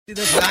Yo,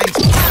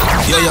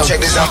 check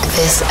this out.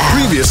 This app.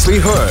 Previously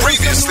heard.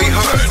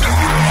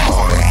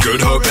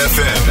 Good Hope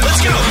FM. Let's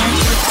go.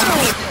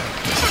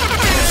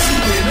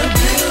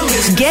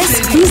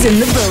 Guess who's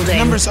in the building?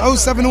 Numbers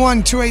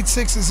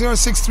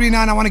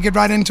 071-286-0639. I want to get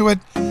right into it.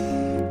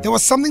 There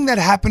was something that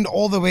happened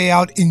all the way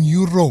out in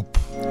Europe.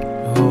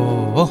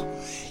 Oh.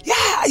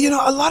 Yeah, you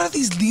know, a lot of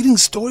these leading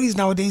stories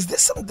nowadays,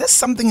 there's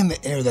something in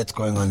the air that's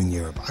going on in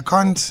Europe. I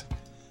can't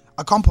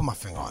put my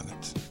finger on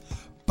it.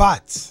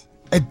 But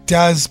it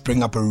does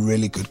bring up a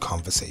really good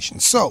conversation.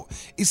 So,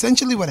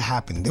 essentially what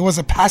happened, there was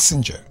a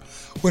passenger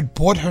who had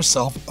bought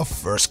herself a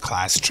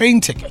first-class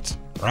train ticket,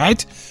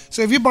 right?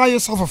 So if you buy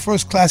yourself a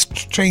first-class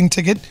train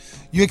ticket,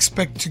 you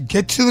expect to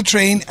get to the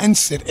train and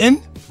sit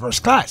in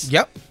first class.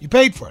 Yep. You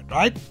paid for it,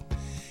 right?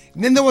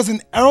 And then there was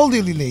an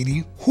elderly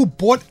lady who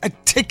bought a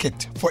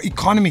ticket for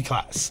economy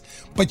class,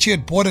 but she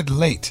had bought it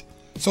late.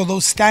 So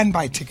those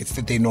standby tickets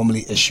that they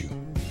normally issue.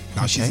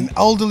 Now she's an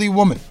elderly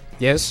woman.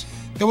 Yes.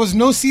 There was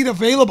no seat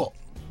available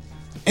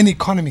in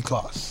economy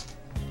class.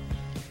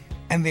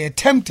 And they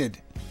attempted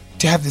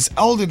to have this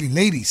elderly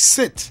lady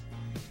sit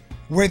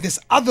where this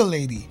other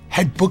lady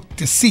had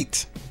booked a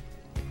seat.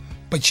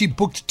 But she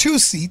booked two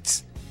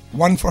seats,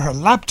 one for her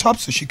laptop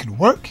so she could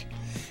work,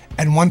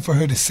 and one for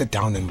her to sit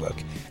down and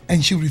work.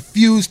 And she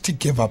refused to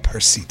give up her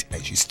seat.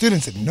 And she stood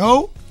and said,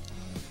 no,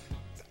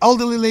 the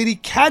elderly lady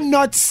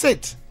cannot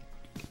sit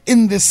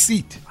in this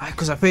seat.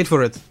 Because I paid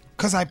for it.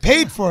 Because I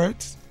paid for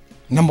it,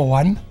 number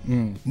one.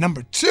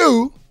 Number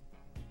two,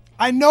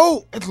 I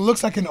know it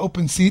looks like an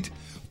open seat,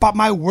 but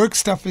my work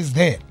stuff is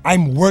there.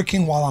 I'm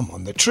working while I'm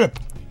on the trip.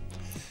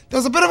 There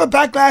was a bit of a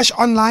backlash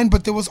online,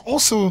 but there was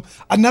also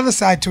another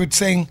side to it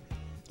saying,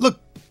 look,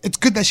 it's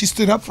good that she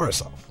stood up for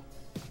herself.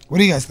 What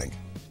do you guys think?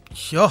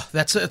 Sure,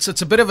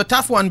 it's a bit of a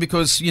tough one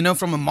because, you know,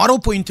 from a moral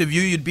point of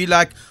view, you'd be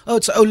like, oh,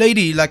 it's an old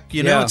lady, like,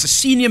 you know, it's a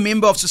senior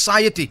member of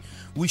society.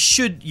 We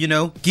should, you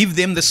know, give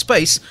them the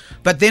space.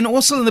 But then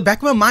also in the back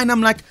of my mind,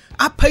 I'm like,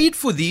 I paid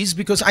for these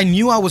because I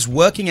knew I was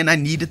working and I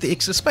needed the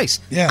extra space.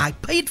 Yeah. I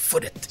paid for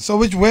it. So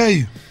which way are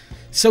you?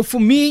 So for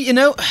me, you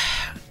know,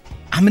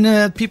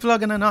 people are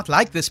gonna not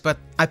like this, but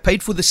I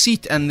paid for the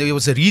seat and there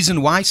was a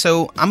reason why.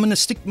 So I'm gonna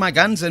stick my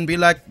guns and be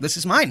like, this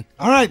is mine.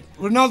 All right,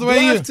 Ronaldo, where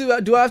are you?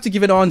 Do I have to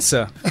give an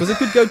answer? Because it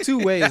could go two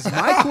ways.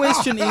 My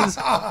question is,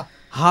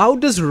 how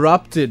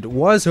disrupted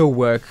was her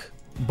work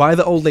by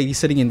the old lady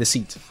sitting in the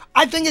seat?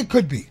 I think it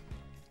could be.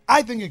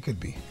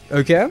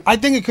 Okay. I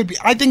think it could be.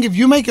 I think if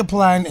you make a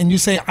plan and you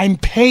say, I'm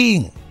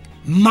paying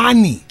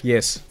money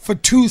for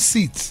two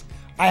seats,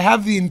 I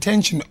have the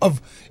intention of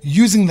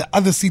using the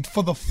other seat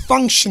for the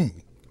function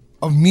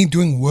of me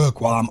doing work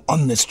while I'm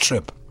on this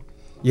trip.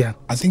 Yeah.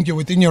 I think you're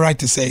within your right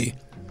to say,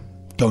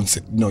 don't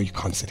sit. No, you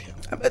can't sit here.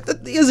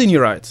 It is in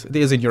your right. It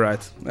is in your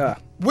right. Yeah.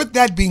 With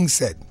that being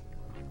said,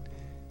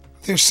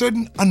 there are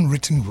certain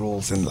unwritten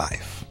rules in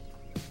life.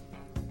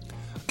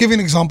 I'll give you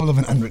an example of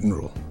an unwritten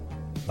rule.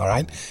 All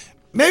right?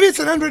 Maybe it's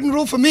an unwritten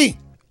rule for me.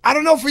 I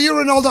don't know for you,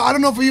 Ronaldo. I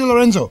don't know for you,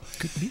 Lorenzo.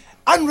 Could be.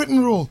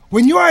 Unwritten rule.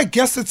 When you are a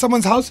guest at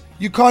someone's house,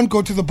 you can't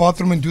go to the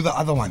bathroom and do the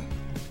other one.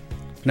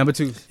 Number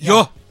two.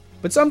 Yeah.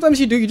 But sometimes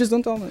you do, you just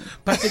don't tell me.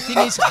 But the thing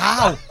is,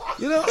 how?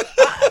 You know,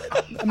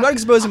 I'm not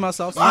exposing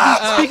myself.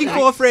 Speaking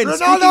for a friend.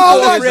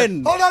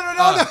 Ronaldo, hold on,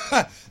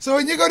 Ronaldo. So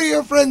when you go to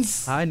your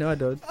friends... I know I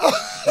don't.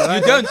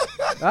 You don't?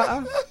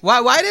 Why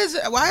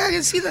I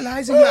can see the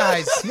lies in your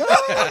eyes? No.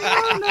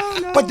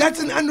 But that's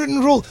an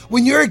unwritten rule.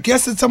 When you're a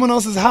guest at someone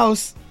else's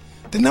house,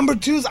 the number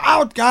two's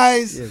out,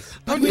 guys. Yes.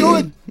 Don't do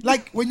it.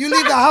 Like, when you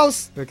leave the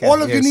house,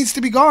 all of you needs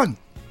to be gone.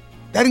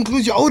 That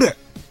includes your odor.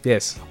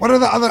 Yes. What are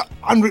the other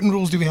unwritten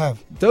rules do we have?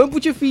 Don't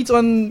put your feet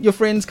on your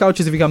friends'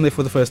 couches if you come there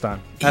for the first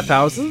time. At the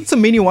house. It's a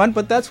mini one,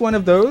 but that's one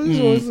of those.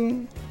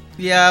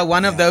 Yeah,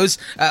 one of those.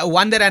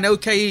 One that I know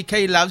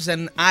Kay loves,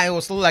 and I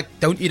also like,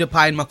 don't eat a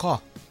pie in my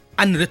car.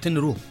 Unwritten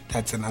rule.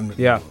 That's an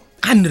unwritten rule.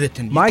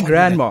 Unwritten. My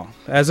grandma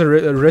has a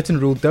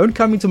written rule. Don't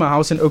come into my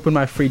house and open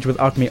my fridge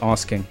without me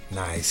asking.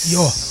 Nice.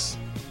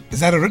 Is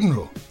that a written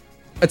rule?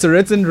 It's a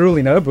written rule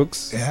in her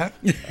books. Yeah.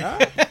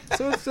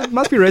 So it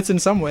must be written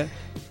somewhere.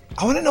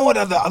 I want to know what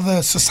are the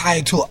other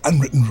societal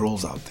unwritten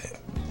rules out there.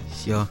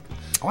 Sure.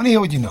 I want to hear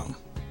what you know.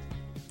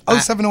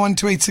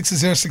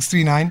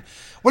 071-286-0639.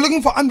 We're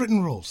looking for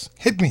unwritten rules.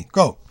 Hit me.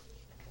 Go.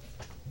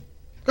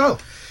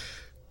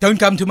 Don't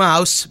come to my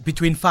house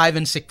between 5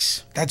 and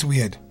 6. That's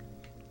weird.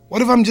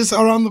 What if I'm just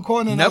around the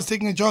corner and I was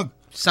taking a jog?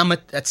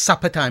 At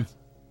supper time.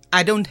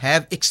 I don't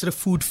have extra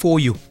food for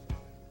you.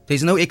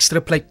 There's no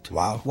extra plate.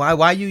 Wow. Why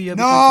are you here?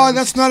 No,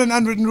 that's not an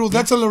unwritten rule.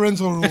 That's a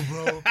Lorenzo rule,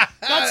 bro.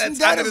 That's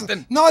not an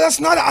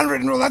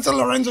unwritten rule. That's a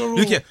Lorenzo rule.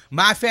 Look here,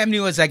 my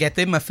family was like at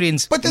my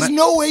friends. But there's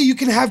no way you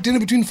can have dinner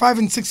between 5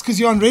 and 6 because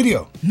you're on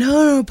radio.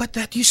 No, but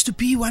that used to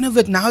be one of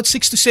it. Now it's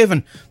 6 to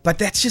 7. But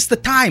that's just the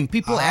time.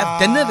 People have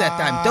dinner that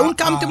time. Don't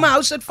come to my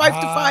house at 5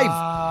 to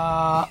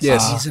 5.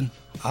 Yes.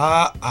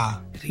 No,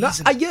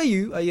 I hear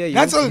you.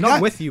 That's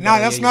with you. No,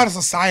 that's not a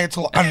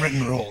societal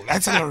unwritten rule.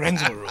 That's a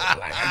Lorenzo rule.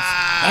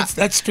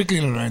 That's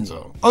strictly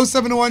Lorenzo.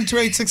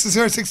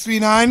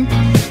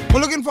 071-286-0639. We're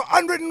looking for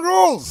unwritten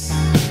rules.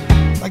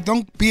 Like,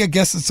 don't be a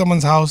guest at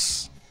someone's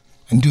house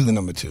and do the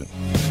number 2.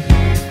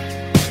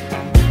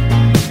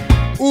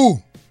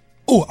 Ooh,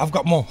 I've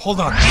got more. Hold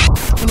on.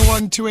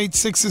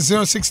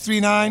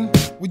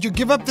 1-286-0639. Would you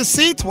give up the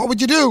seat? What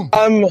would you do?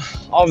 I'm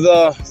of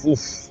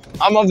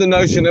the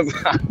notion of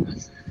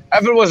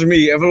if it was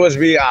me,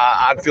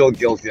 I'd feel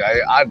guilty.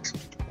 I'd,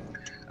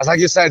 as like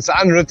you said, it's an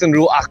unwritten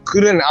rule. I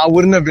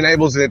wouldn't have been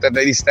able to let that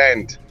lady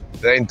stand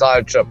the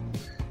entire trip.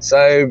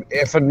 So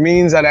if it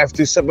means I'd have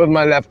to sit with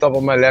my laptop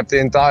on my lap the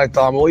entire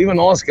time, or even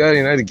ask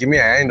her, to give me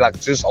a hand, like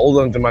just hold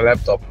on to my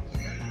laptop.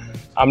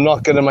 I'm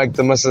not going to make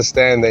the missus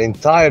stand the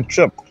entire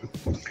trip.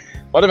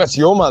 What if it's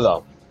your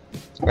mother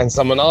and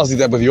someone else did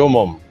that with your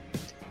mom?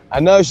 I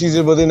know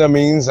she's within her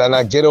means and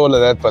I get all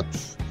of that, but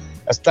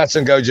it's touch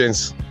and go,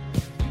 gents.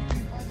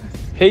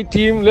 Hey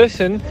team,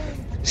 listen.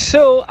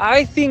 So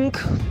I think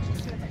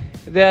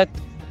that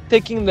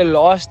taking the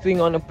last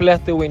thing on a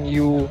platter when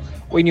you're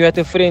at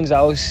a friend's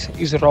house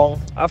is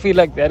wrong. I feel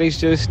like that is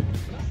just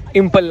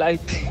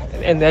impolite,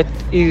 and that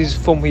is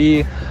for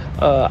me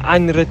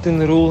unwritten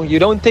rule. You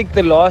don't take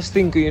the last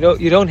thing.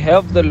 You don't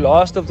have the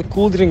last of the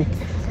cool drink.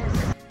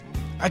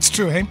 That's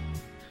true, hey?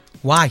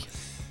 Why?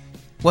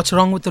 What's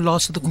wrong with the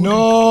last of the cool drink?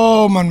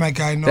 No, man, my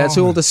guy, no. That's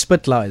all the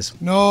spit lies.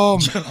 No,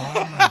 man.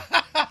 Oh, man.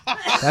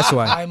 That's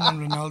why. I'm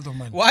on Ronaldo,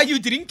 man. Why are you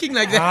drinking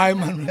like that?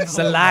 I'm on Ronaldo.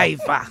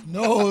 Saliva.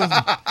 No,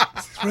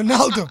 it's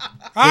Ronaldo.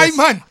 Yes.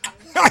 Man.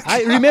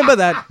 I remember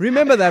that.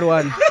 Remember that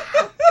one.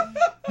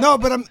 No,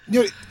 but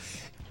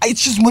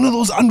it's just one of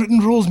those unwritten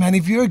rules, man.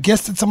 If you're a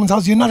guest at someone's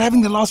house, you're not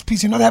having the last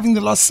piece. You're not having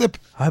the last sip.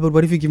 Hi, but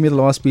what if you give me the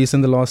last piece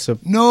and the last sip?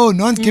 No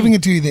one's giving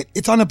it to you there.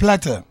 It's on a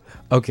platter.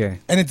 Okay.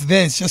 And it's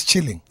there. It's just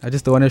chilling. I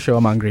just don't want to show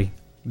I'm hungry.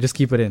 Just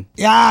keep it in.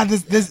 Yeah,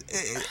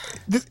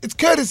 it's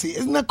courtesy.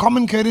 Isn't that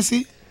common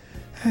courtesy?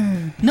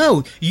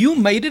 No, you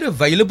made it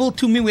available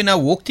to me when I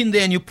walked in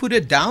there and you put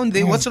it down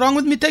there. What's wrong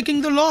with me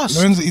taking the last?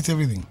 Lorenzo eats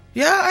everything.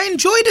 Yeah, I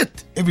enjoyed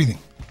it. Everything.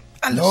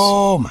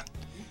 No, man.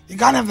 You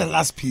can't have the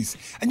last piece.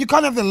 And you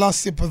can't have the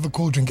last sip of the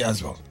cool drink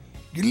as well.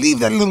 You leave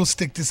that little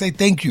stick to say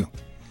thank you.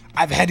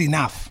 I've had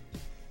enough.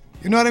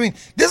 You know what I mean?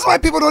 This is why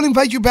people don't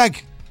invite you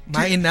back.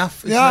 My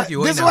enough is Yeah, not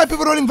your this is enough. why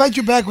people don't invite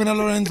you back when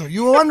Lorenzo.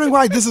 You were wondering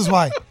why. This is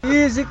why.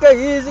 Easy.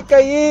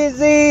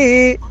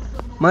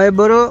 My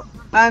bro,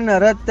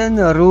 unwritten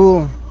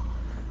rule.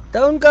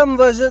 Don't come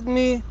visit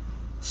me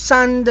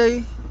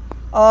Sunday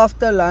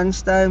after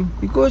lunchtime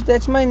because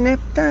that's my nap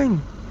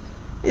time.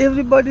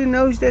 Everybody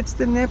knows that's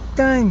the nap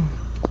time.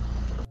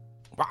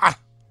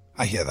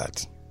 I hear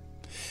that.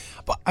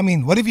 But I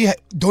mean, what if you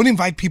don't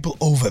invite people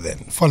over then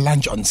for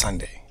lunch on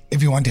Sunday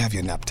if you want to have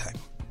your nap time?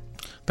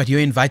 But you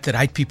invite the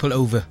right people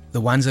over, the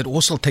ones that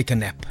also take a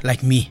nap,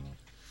 like me.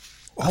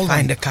 I'll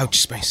find a couch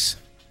space.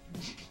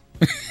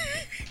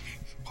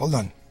 Hold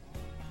on.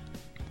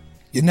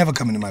 You're never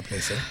coming to my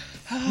place, eh?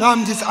 No,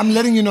 I'm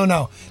letting you know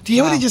now. Do you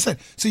hear what he just said?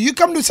 So you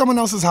come to someone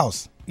else's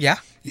house. Yeah.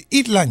 You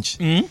eat lunch.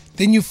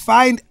 Then you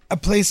find a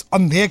place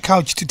on their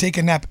couch to take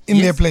a nap in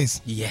their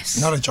place. Yes.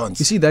 Not a chance.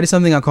 You see, that is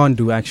something I can't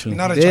do, actually.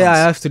 Not a There, chance.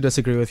 I have to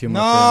disagree with you, my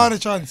Not friend. a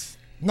chance.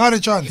 Not a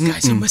chance. You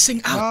guys are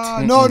missing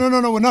out. No,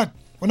 we're not.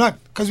 We're not.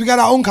 Because we got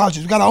our own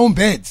couches. We got our own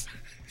beds.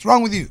 What's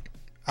wrong with you?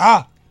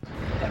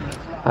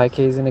 Hi,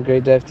 K's in a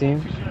great dev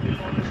team.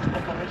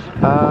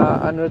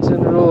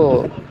 Unwritten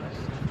rule.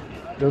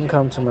 Don't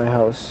come to my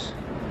house.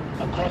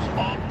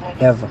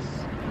 Ever.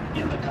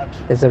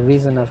 There's a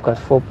reason I've got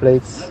 4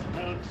 plates,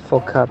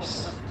 4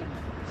 cups,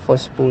 4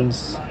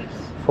 spoons,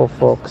 4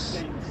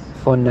 forks,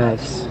 4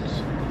 knives.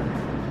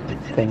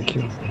 Thank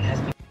you.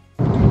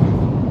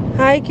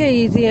 Hi,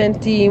 K-Easy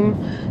and team.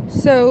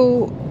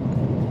 So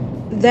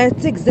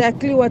that's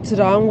exactly what's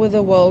wrong with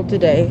the world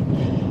today.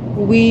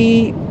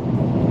 We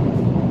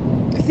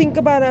think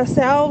about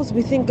ourselves,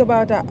 we think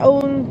about our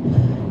own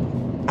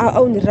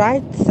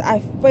rights.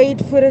 I've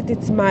paid for it,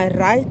 it's my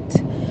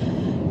right.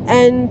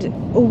 And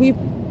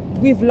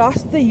we've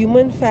lost the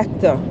human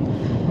factor.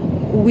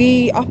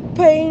 We are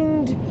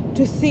pained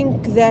to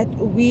think that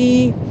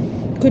we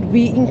could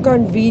be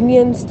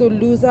inconvenienced or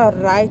lose our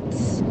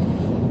rights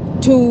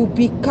to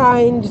be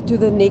kind to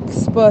the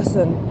next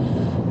person.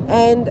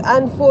 And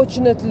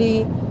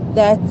unfortunately,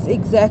 that's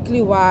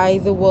exactly why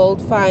the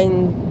world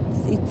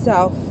finds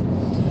itself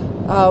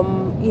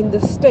in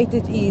the state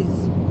it is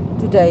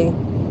today.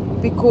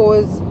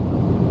 Because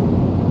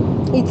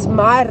it's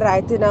my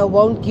right and I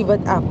won't give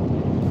it up,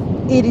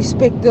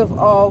 irrespective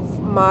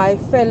of my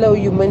fellow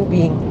human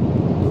being.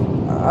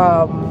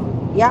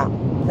 Yeah,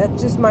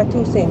 that's just my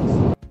 2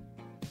 cents.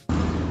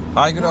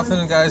 Hi, good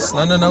afternoon, guys.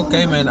 No,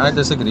 okay, man, I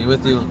disagree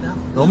with you.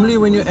 Normally,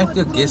 when you're at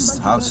your guest's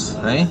house,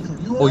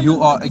 or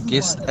you are a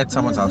guest at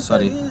someone's house,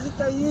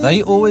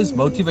 they always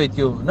motivate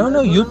you.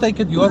 No, you take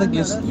it, you are the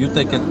guest, you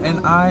take it.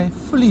 And I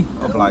fully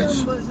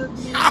oblige.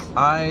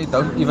 I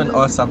don't even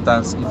ask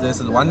sometimes. If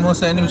there's 1 more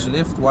sandwich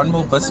left, 1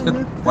 more biscuit,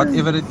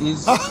 whatever it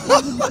is,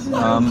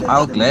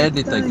 I'll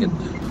gladly take it.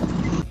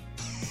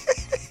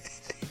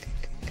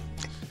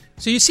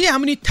 So you see how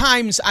many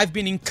times I've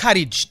been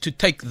encouraged to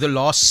take the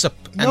last sip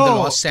and the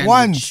No, last sandwich.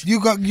 once.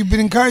 You've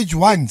been encouraged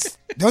once.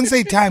 Don't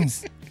say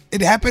times.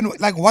 It happened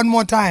like one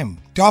more time.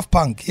 Daft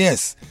Punk,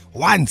 yes,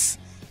 once.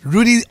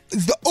 Rudy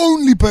is the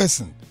only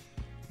person.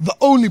 The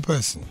only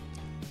person.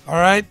 All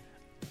right?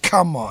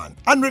 Come on.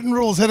 Unwritten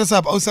rules, hit us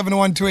up.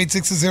 0701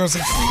 286 Feel it.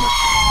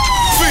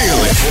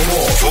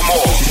 For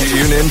more,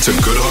 tune in to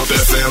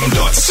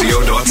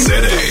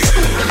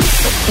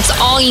goodhopefm.co.za. It's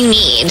all you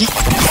need.